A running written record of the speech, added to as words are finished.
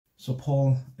So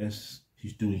Paul, as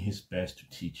he's doing his best to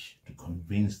teach, to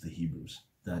convince the Hebrews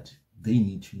that they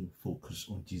need to focus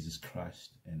on Jesus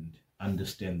Christ and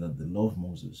understand that the law of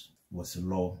Moses was a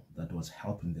law that was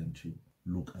helping them to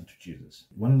look unto Jesus.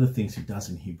 One of the things he does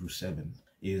in Hebrews 7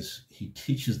 is he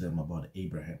teaches them about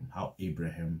Abraham, how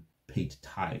Abraham paid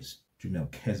tithes to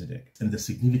Melchizedek, and the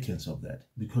significance of that,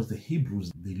 because the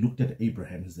Hebrews, they looked at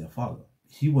Abraham as their father.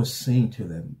 He was saying to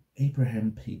them,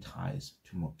 Abraham paid tithes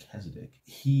to Melchizedek.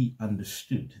 He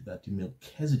understood that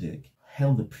Melchizedek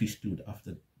held the priesthood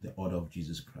after the order of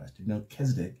Jesus Christ.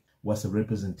 Melchizedek was a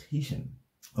representation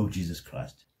of Jesus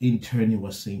Christ. In turn, he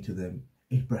was saying to them,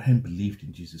 Abraham believed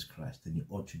in Jesus Christ, and you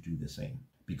ought to do the same,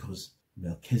 because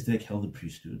Melchizedek held the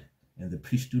priesthood, and the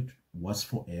priesthood was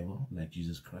forever, like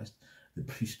Jesus Christ. The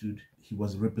priesthood, he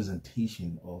was a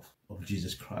representation of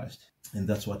Jesus Christ, and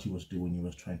that's what he was doing. He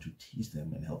was trying to teach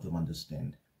them and help them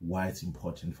understand why it's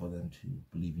important for them to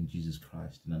believe in Jesus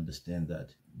Christ and understand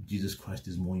that Jesus Christ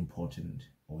is more important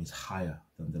or is higher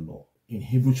than the law. In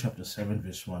Hebrews chapter 7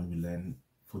 verse 1, we learn,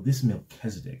 for this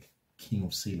Melchizedek, king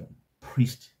of Salem,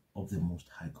 priest of the Most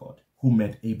High God, who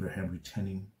met Abraham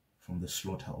returning from the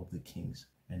slaughter of the kings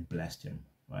and blessed him,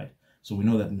 right? So we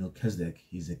know that Melchizedek,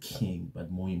 he's a king,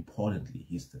 but more importantly,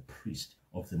 he's the priest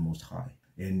of the Most High.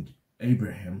 And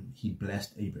Abraham, he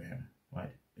blessed Abraham,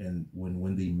 right? And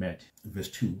when they met, verse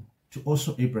 2, to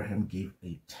also Abraham gave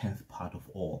a 10th part of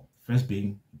all, first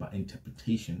being by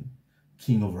interpretation,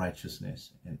 king of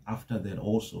righteousness, and after that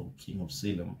also king of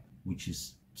Salem, which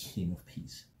is king of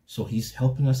peace. So he's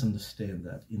helping us understand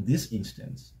that in this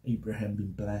instance, Abraham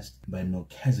been blessed by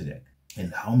Melchizedek,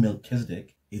 and how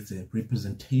Melchizedek is a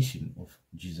representation of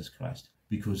Jesus Christ,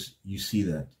 because you see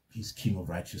that he's king of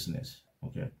righteousness,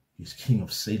 okay? He's king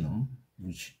of Salem,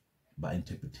 which by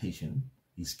interpretation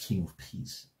is king of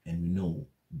peace, and we know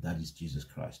that is Jesus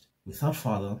Christ. Without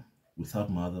father, without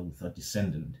mother, without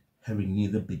descendant, having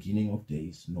neither beginning of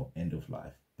days nor end of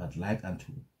life, but like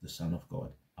unto the Son of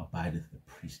God, abideth a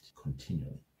priest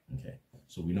continually. Okay,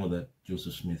 so we know that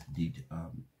Joseph Smith did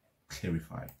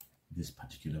clarify this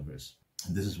particular verse.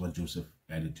 And this is what Joseph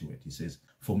added to it. He says,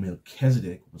 for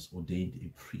Melchizedek was ordained a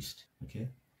priest, okay,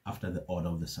 after the order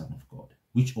of the Son of God.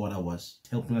 Which order was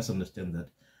helping us understand that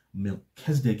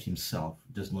Melchizedek himself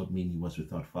does not mean he was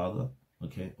without father,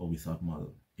 okay, or without mother.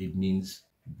 It means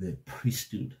the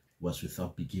priesthood was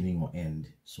without beginning or end,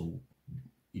 so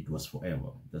it was forever.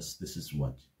 This is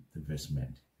what the verse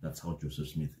meant. That's how Joseph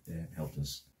Smith helped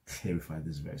us clarify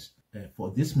this verse.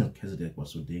 For this Melchizedek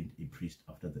was ordained a priest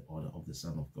after the order of the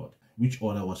Son of God, which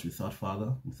order was without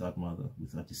father, without mother,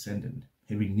 without descendant,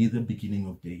 having neither beginning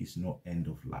of days nor end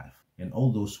of life. And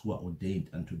all those who are ordained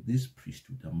unto this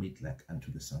priesthood are made like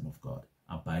unto the Son of God,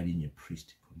 abiding a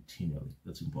priest continually.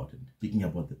 That's important. Speaking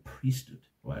about the priesthood,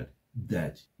 right?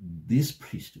 That this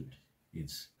priesthood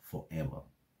is forever,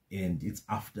 and it's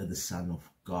after the Son of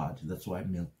God. That's why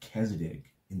Melchizedek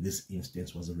in this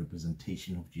instance was a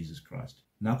representation of Jesus Christ.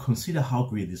 Now consider how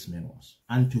great this man was,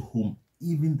 unto whom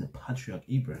even the patriarch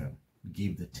Abraham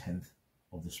gave the 10th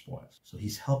of the spoils. So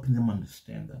he's helping them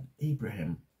understand that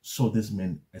Abraham saw this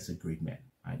man as a great man,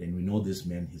 right? And we know this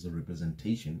man is a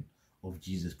representation of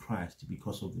Jesus Christ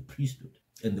because of the priesthood.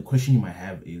 And the question you might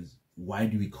have is, why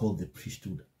do we call the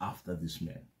priesthood after this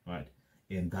man, right?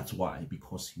 And that's why,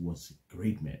 because he was a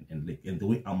great man. And the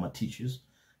way Alma teaches,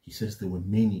 he says there were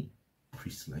many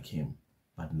priests like him,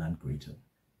 but none greater.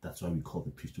 That's why we call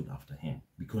the priesthood after him,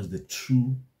 because the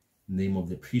true name of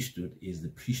the priesthood is the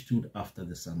priesthood after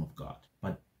the Son of God.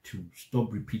 But to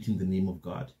stop repeating the name of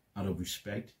God out of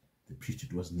respect, the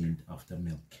priesthood was named after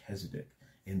Melchizedek.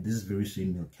 And this very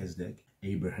same Melchizedek,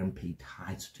 Abraham paid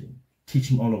tithes to him,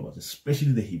 teaching all of us,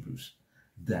 especially the Hebrews,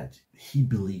 that he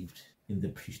believed in the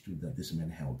priesthood that this man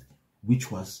held,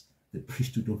 which was the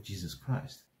priesthood of Jesus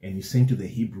Christ. And he's saying to the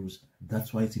Hebrews,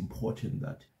 that's why it's important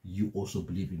that you also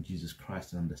believe in Jesus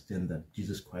Christ and understand that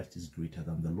Jesus Christ is greater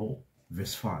than the law.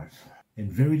 Verse 5,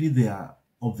 and verily they are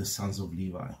of the sons of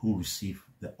Levi who receive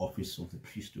the office of the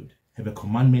priesthood, have a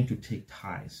commandment to take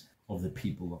tithes of the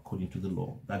people according to the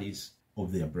law, that is,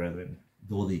 of their brethren,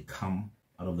 though they come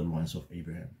out of the loins of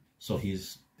Abraham. So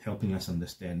he's helping us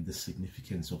understand the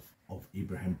significance of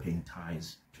Abraham paying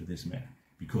tithes to this man,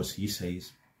 because he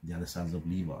says they are the sons of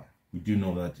Levi. We do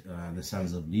know that the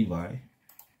sons of Levi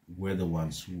were the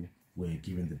ones who were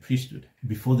given the priesthood.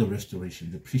 Before the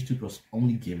restoration, the priesthood was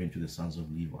only given to the sons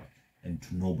of Levi and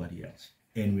to nobody else.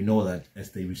 And we know that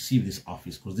as they received this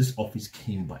office, because this office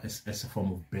came by as a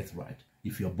form of birthright.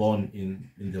 If you're born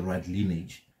in the right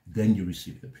lineage, then you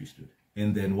receive the priesthood.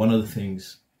 And then one of the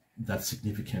things that's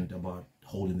significant about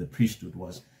holding the priesthood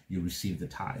was you receive the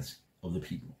tithes of the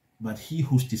people. but he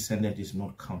whose descendant is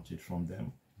not counted from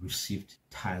them received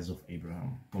tithes of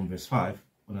Abraham. From verse 5,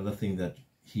 another thing that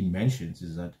he mentions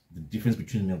is that the difference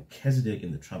between Melchizedek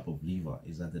and the tribe of Levi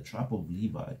is that the tribe of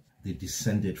Levi, they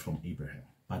descended from Abraham,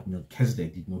 but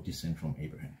Melchizedek did not descend from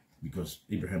Abraham because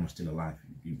Abraham was still alive.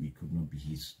 We could not be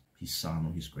his son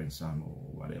or his grandson or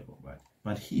whatever, right?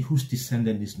 But he whose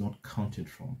descendant is not counted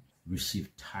from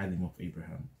received tithing of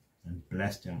Abraham and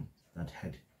blessed him that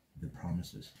had the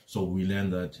promises. So we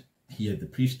learn that he had the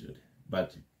priesthood,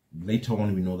 but later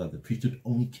on we know that the priesthood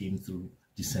only came through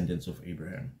descendants of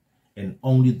Abraham, and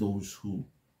only those who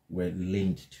were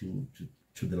linked to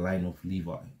the line of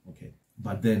Levi. Okay,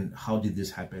 but then how did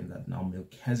this happen that now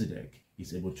Melchizedek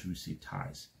is able to receive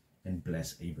tithes and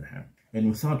bless Abraham? And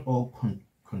without all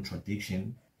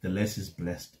contradiction, the less is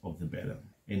blessed of the better.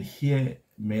 And here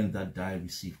men that die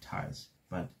receive tithes,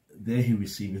 but there he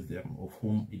receiveth them, of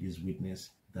whom it is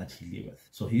witness that he liveth.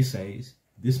 So he says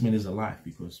this man is alive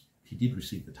because he did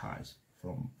receive the tithes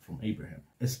from Abraham.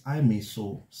 As I may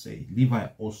so say, Levi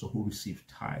also, who received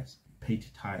tithes, paid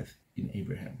tithe in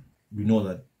Abraham. We know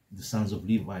that the sons of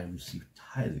Levi received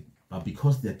tithing, but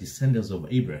because they are descendants of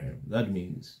Abraham, that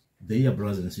means their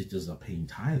brothers and sisters are paying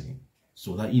tithing.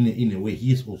 So that in a way,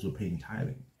 he is also paying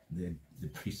tithing, the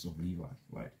priests of Levi,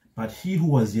 right? But he who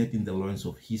was yet in the loins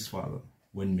of his father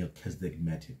when Melchizedek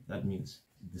met him, that means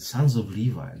the sons of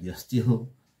Levi, they are still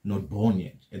not born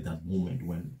yet at that moment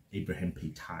when Abraham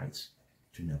paid tithes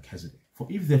to Melchizedek. For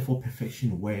if therefore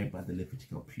perfection were by the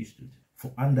Levitical priesthood,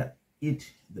 for under it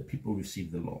the people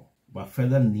received the law, but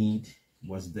further need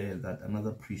was there that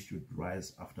another priest should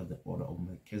rise after the order of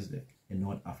Melchizedek and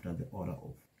not after the order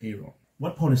of Aaron.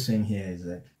 What Paul is saying here is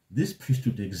that this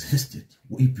priesthood existed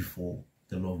way before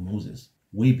the law of Moses,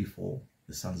 way before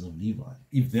the sons of Levi.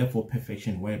 If therefore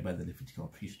perfection were by the Levitical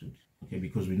priesthood, okay,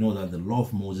 because we know that the law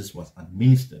of Moses was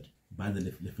administered by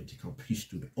the Levitical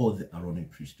priesthood or the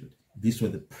Aaronic priesthood. These were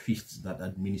the priests that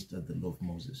administered the law of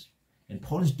Moses. And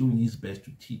Paul is doing his best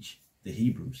to teach the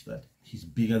Hebrews that he's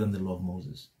bigger than the law of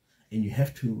Moses. And you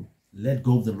have to let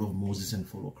go of the law of Moses and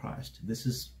follow Christ. This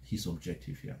is his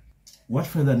objective here. What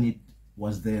further need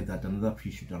was there that another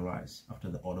priest should arise after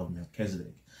the order of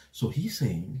Melchizedek? So he's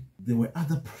saying there were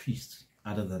other priests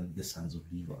other than the sons of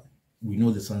Levi. We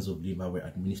know the sons of Levi were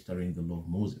administering the law of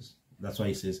Moses. That's why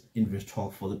he says in verse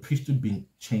 12, for the priesthood being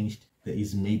changed, there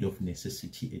is made of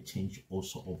necessity a change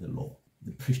also of the law.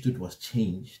 The priesthood was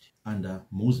changed under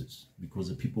Moses because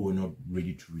the people were not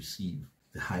ready to receive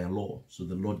the higher law. So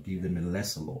the Lord gave them a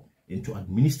lesser law. And to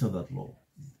administer that law,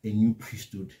 a new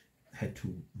priesthood had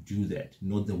to do that,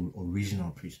 not the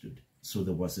original priesthood. So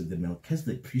there was the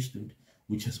Melchizedek priesthood,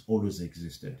 which has always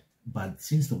existed. But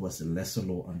since there was a lesser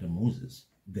law under Moses,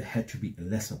 there had to be a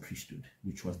lesser priesthood,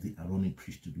 which was the Aaronic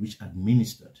priesthood, which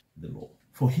administered the law.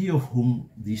 For he of whom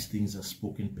these things are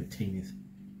spoken pertaineth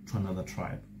to another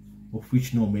tribe, of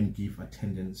which no men give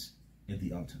attendance at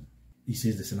the altar. He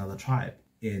says there's another tribe,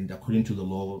 and according to the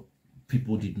law,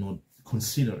 people did not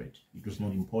consider it. It was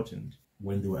not important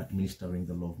when they were administering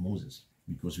the law of Moses,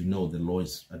 because we know the law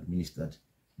is administered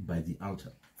by the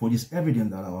altar. For it is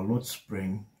evident that our Lord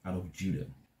sprang out of Judah,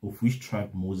 of which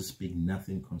tribe Moses spake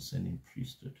nothing concerning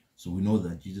priesthood. So we know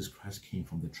that Jesus Christ came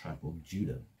from the tribe of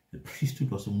Judah. The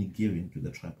priesthood was only given to the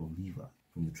tribe of Levi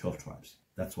from the 12 tribes.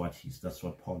 That's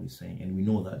what Paul is saying. And we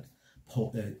know that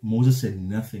Moses said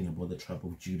nothing about the tribe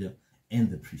of Judah and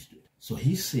the priesthood. So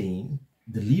he's saying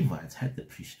the Levites had the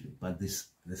priesthood, but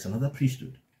there's another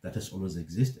priesthood that has always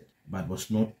existed, but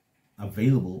was not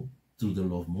available through the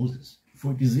law of Moses.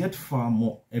 For it is yet far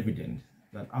more evident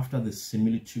that after the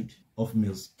similitude of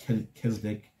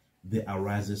Melchizedek, there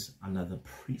arises another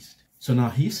priest. So now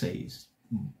he says,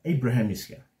 Abraham is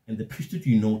here, and the priesthood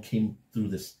came through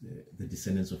the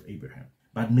descendants of Abraham.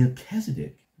 But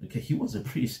Melchizedek, okay, he was a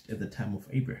priest at the time of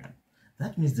Abraham.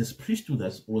 That means this priesthood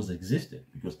has always existed,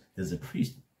 because there's a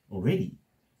priest already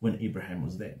when Abraham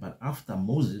was there. But after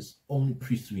Moses, only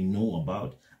priests we know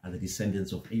about are the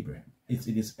descendants of Abraham. It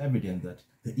is evident that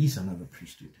there is another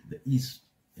priesthood. There is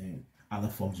other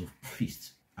forms of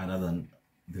priests other than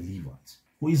the Levites,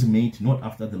 who is made not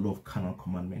after the law of carnal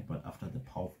commandment, but after the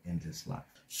power of endless life.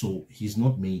 So he's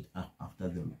not made after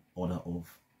the order of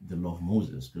the law of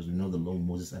Moses, because we know the law of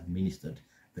Moses administered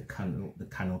the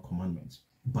carnal commandments.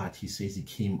 But he says he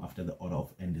came after the order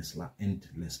of endless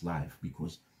life,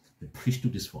 because the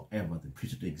priesthood is forever. The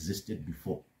priesthood existed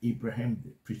before Abraham.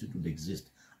 The priesthood would exist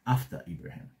after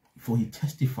Abraham. For he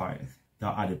testifieth,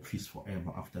 thou art a priest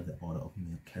forever after the order of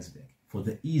Melchizedek. For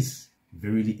there is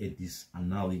verily a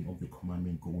disannulling of the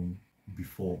commandment going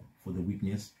before, for the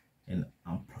weakness and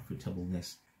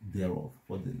unprofitableness thereof.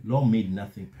 For the law made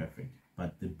nothing perfect,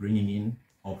 but the bringing in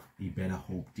of a better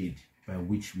hope did, by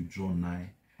which we draw nigh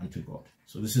unto God.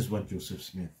 So this is what Joseph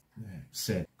Smith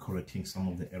said, correcting some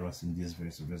of the errors in this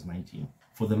verse, verse 19.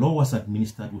 For the law was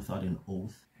administered without an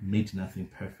oath, made nothing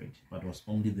perfect, but was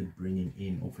only the bringing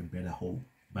in of a better hope,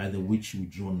 by the which we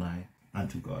draw nigh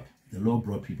unto God. The law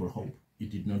brought people hope.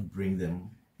 It did not bring them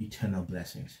eternal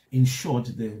blessings. In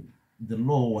short, the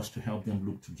law was to help them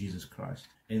look to Jesus Christ.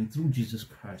 And through Jesus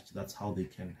Christ, that's how they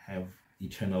can have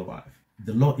eternal life.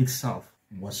 The law itself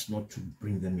was not to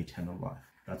bring them eternal life.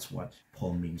 That's what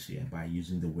Paul means here by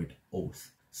using the word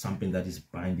oath, something that is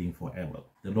binding forever.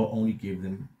 The law only gave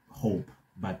them hope,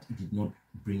 but it did not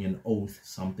bring an oath,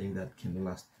 something that can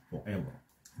last forever,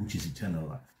 which is eternal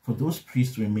life. For those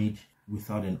priests were made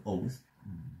without an oath,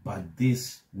 but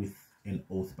this with an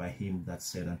oath by him that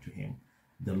said unto him,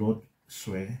 the Lord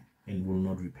swear and will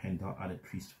not repent, thou art a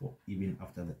priest for even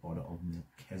after the order of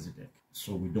Melchizedek.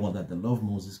 So we know that the law of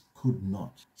Moses could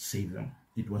not save them.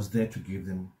 It was there to give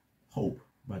them hope,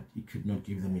 but it could not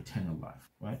give them eternal life,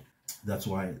 right? That's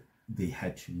why they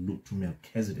had to look to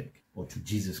Melchizedek, or to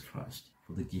Jesus Christ,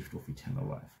 for the gift of eternal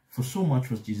life. For so much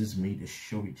was Jesus made a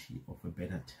surety of a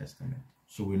better testament.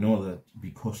 So we know that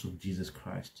because of Jesus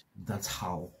Christ, that's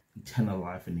how eternal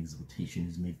life and exaltation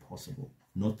is made possible,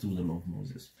 not through the law of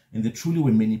Moses. And there truly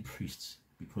were many priests,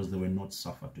 because they were not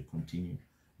suffered to continue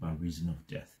by reason of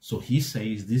death. So he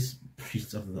says these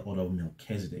priests after the order of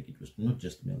Melchizedek, it was not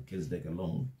just Melchizedek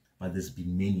alone, but there's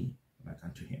been many like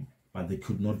unto him. But they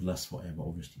could not last forever,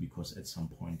 obviously, because at some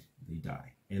point they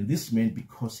die. And this meant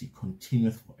because he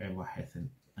continueth forever hath an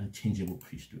unchangeable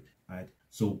priesthood, right?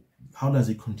 So how does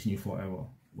it continue forever,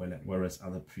 whereas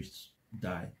other priests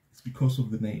die? It's because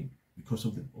of the name, because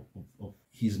of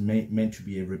he's meant to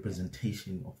be a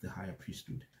representation of the higher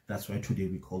priesthood. That's why today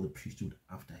we call the priesthood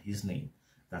after his name.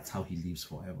 That's how he lives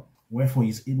forever. Wherefore he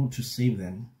is able to save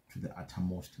them to the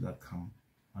uttermost that come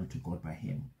unto God by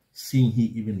him, seeing he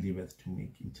even liveth to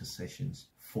make intercessions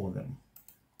for them.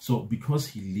 So because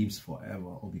he lives forever,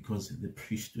 or because the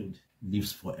priesthood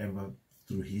lives forever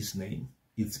through his name,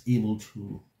 it's able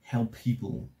to help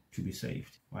people to be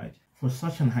saved, right? For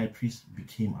such an high priest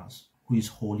became us, who is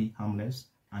holy, harmless,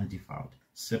 undefiled,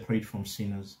 separate from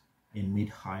sinners, and made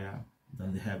higher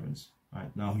than the heavens.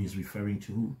 Right now he is referring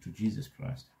to who? To Jesus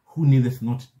Christ, who needeth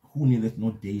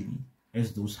not daily,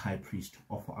 as those high priests, to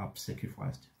offer up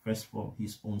sacrifice, first for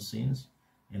his own sins,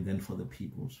 and then for the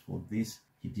people's. For this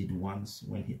he did once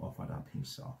when he offered up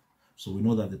himself. So we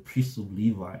know that the priests of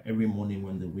Levi, every morning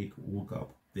when they woke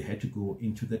up, they had to go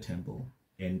into the temple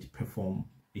and perform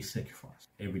a sacrifice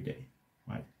every day,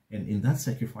 right? And in that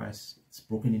sacrifice, it's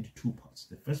broken into two parts.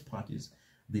 The first part is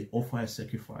they offer a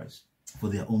sacrifice for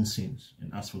their own sins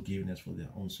and ask forgiveness for their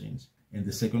own sins. And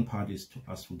the second part is to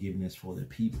ask forgiveness for the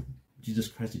people. Jesus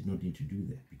Christ did not need to do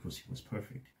that because he was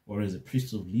perfect. Whereas the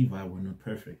priests of Levi were not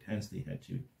perfect, hence they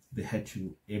had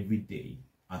to every day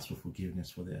ask for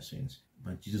forgiveness for their sins.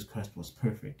 But Jesus Christ was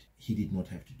perfect. He did not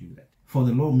have to do that. For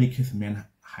the law maketh men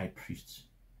high priests,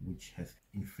 which hath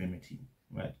infirmity,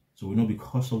 right? So we know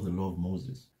because of the law of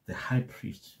Moses, the high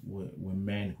priests were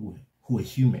men who were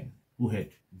human, who had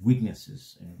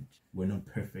weaknesses and were not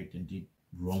perfect and did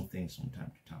wrong things from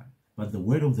time to time. But the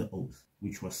word of the oath,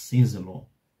 which was since the law,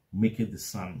 maketh the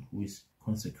Son who is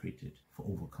consecrated for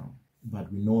overcome.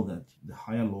 But we know that the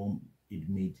higher law, it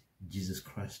made Jesus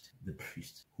Christ the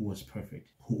priest, who was perfect,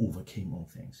 who overcame all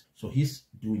things. So he's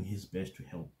doing his best to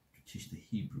help to teach the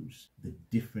Hebrews the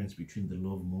difference between the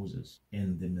law of Moses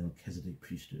and the Melchizedek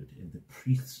priesthood, and the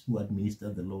priests who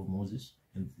administered the law of Moses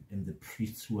and the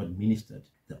priests who administered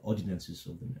the ordinances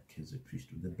of the Melchizedek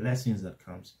priesthood. The blessings that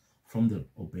comes from the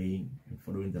obeying and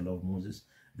following the law of Moses,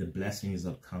 the blessings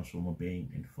that comes from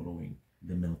obeying and following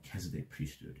the Melchizedek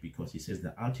priesthood, because he says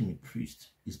the ultimate priest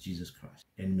is Jesus Christ,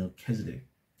 and Melchizedek,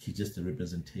 he's just a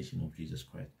representation of Jesus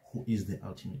Christ, who is the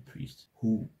ultimate priest,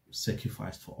 who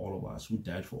sacrificed for all of us, who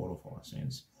died for all of our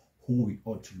sins, who we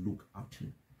ought to look up to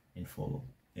and follow.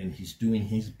 And he's doing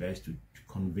his best to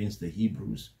convince the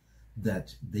Hebrews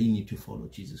that they need to follow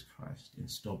Jesus Christ and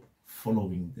stop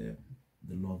following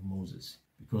the law of Moses,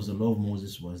 because the law of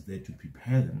Moses was there to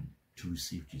prepare them to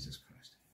receive Jesus Christ.